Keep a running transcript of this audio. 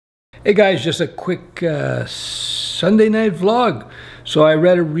Hey guys, just a quick Sunday night vlog. So I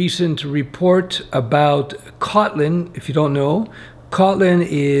read a recent report about Kotlin. If you don't know, Kotlin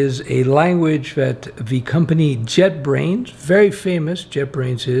is a language that the company JetBrains, very famous,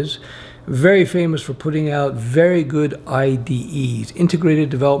 JetBrains is, very famous for putting out very good IDEs, integrated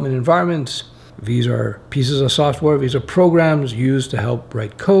development environments. These are pieces of software, these are programs used to help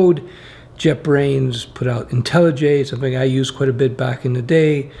write code. JetBrains put out IntelliJ, something I used quite a bit back in the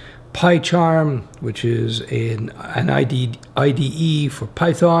day. PyCharm, which is an IDE for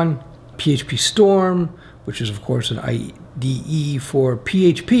Python. PHP Storm, which is of course an IDE for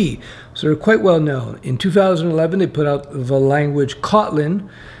PHP. So they're quite well known. In 2011, they put out the language Kotlin,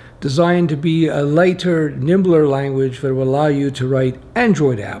 designed to be a lighter, nimbler language that will allow you to write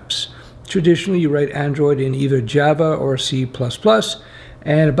Android apps. Traditionally, you write Android in either Java or C++.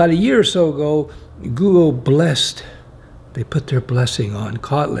 And about a year or so ago, Google they put their blessing on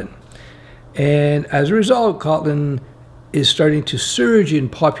Kotlin. And as a result, Kotlin is starting to surge in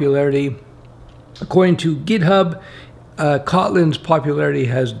popularity. According to GitHub, Kotlin's popularity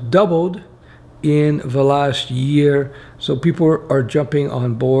has doubled in the last year. So people are jumping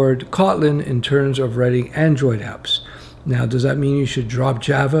on board Kotlin in terms of writing Android apps. Now, does that mean you should drop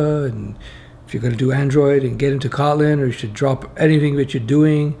Java and if you're going to do Android and get into Kotlin, or you should drop anything that you're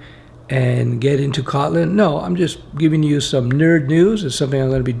doing and get into Kotlin? No, I'm just giving you some nerd news. It's something I'm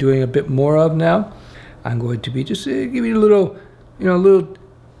going to be doing a bit more of now. I'm going to be just giving you a little, little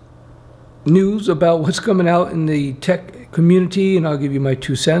news about what's coming out in the tech community, and I'll give you my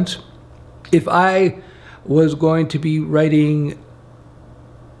 2 cents. If I was going to be writing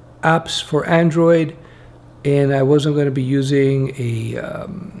apps for Android and I wasn't going to be using a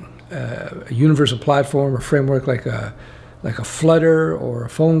universal platform or framework like a Flutter or a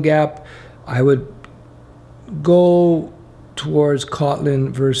PhoneGap, I would go towards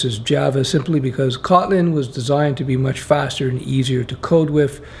Kotlin versus Java, simply because Kotlin was designed to be much faster and easier to code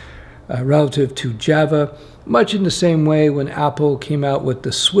with relative to Java, much in the same way when Apple came out with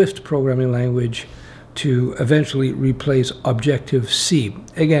the Swift programming language to eventually replace Objective-C.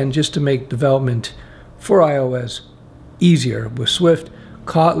 Again, just to make development for iOS easier with Swift.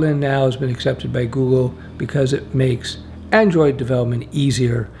 Kotlin now has been accepted by Google because it makes Android development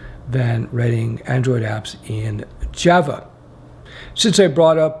easier than writing Android apps in Java. Since I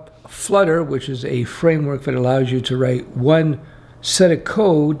brought up Flutter, which is a framework that allows you to write one set of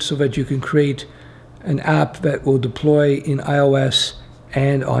code so that you can create an app that will deploy in iOS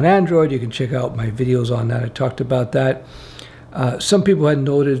and on Android, you can check out my videos on that. I talked about that. Some people had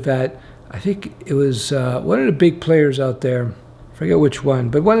noted that, I think it was one of the big players out there, I forget which one,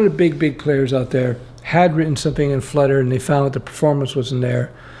 but one of the big players out there had written something in Flutter and they found that the performance wasn't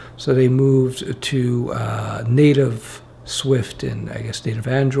there. So they moved to native Swift and I guess native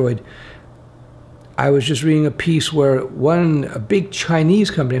Android. I was just reading a piece where a big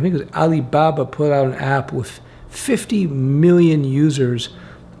Chinese company, I think it was Alibaba, put out an app with 50 million users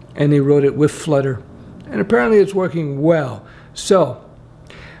and they wrote it with Flutter. And apparently it's working well. So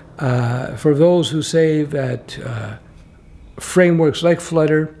for those who say that frameworks like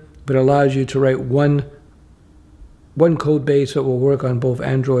Flutter, but allows you to write one code base that will work on both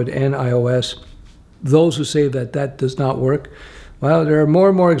Android and iOS, those who say that that does not work, well, there are more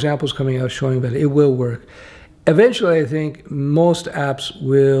and more examples coming out showing that it will work. Eventually, I think most apps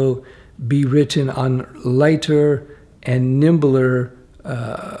will be written on lighter and nimbler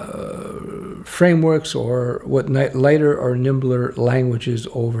frameworks, or lighter or nimbler languages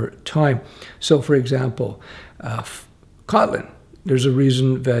over time. So for example, Kotlin, there's a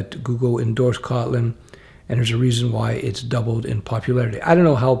reason that Google endorsed Kotlin, and there's a reason why it's doubled in popularity. I don't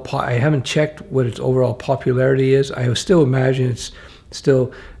know how, I haven't checked what its overall popularity is. I still imagine it's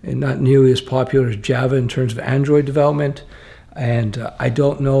still not nearly as popular as Java in terms of Android development. And I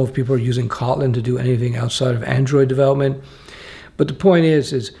don't know if people are using Kotlin to do anything outside of Android development. But the point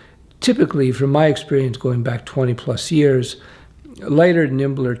is typically, from my experience going back 20 plus years, lighter,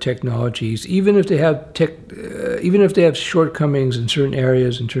 nimbler technologies, even if they have shortcomings in certain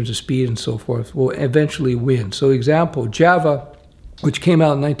areas in terms of speed and so forth, will eventually win. So example, Java, which came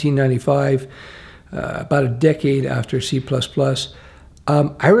out in 1995, about a decade after C++,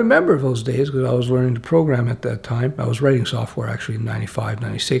 I remember those days because I was learning to program at that time. I was writing software actually in 95,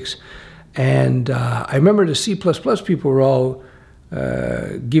 96. And I remember the C++ people were all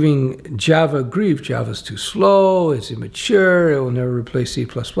giving Java grief. Java's too slow, it's immature, it will never replace C++,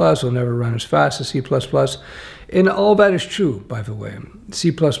 it will never run as fast as C++. And all that is true, by the way.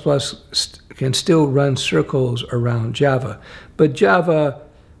 C++ can still run circles around Java. But Java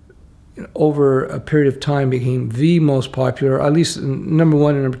over a period of time became the most popular, at least number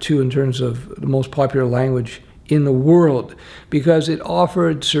one and number two in terms of the most popular language in the world, because it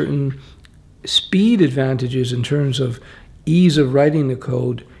offered certain speed advantages in terms of ease of writing the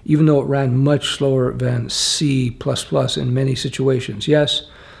code, even though it ran much slower than C++ in many situations. Yes,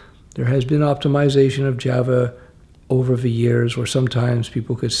 there has been optimization of Java over the years, where sometimes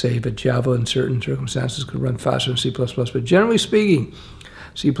people could say that Java in certain circumstances could run faster than C++, but generally speaking,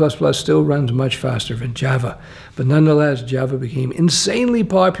 C++ still runs much faster than Java. But nonetheless, Java became insanely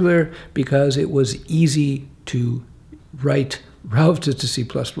popular because it was easy to write relative to C++.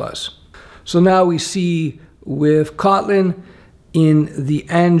 So now we see with Kotlin in the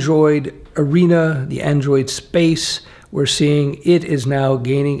Android arena, the Android space, we're seeing it is now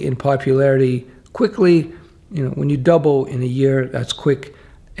gaining in popularity quickly. You know, when you double in a year, that's quick.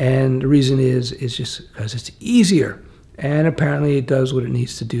 And the reason is just because it's easier. And apparently it does what it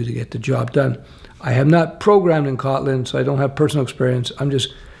needs to do to get the job done. I have not programmed in Kotlin, so I don't have personal experience. I'm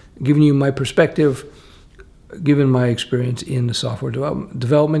just giving you my perspective, given my experience in the software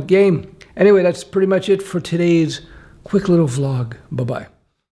development game. Anyway, that's pretty much it for today's quick little vlog. Bye-bye.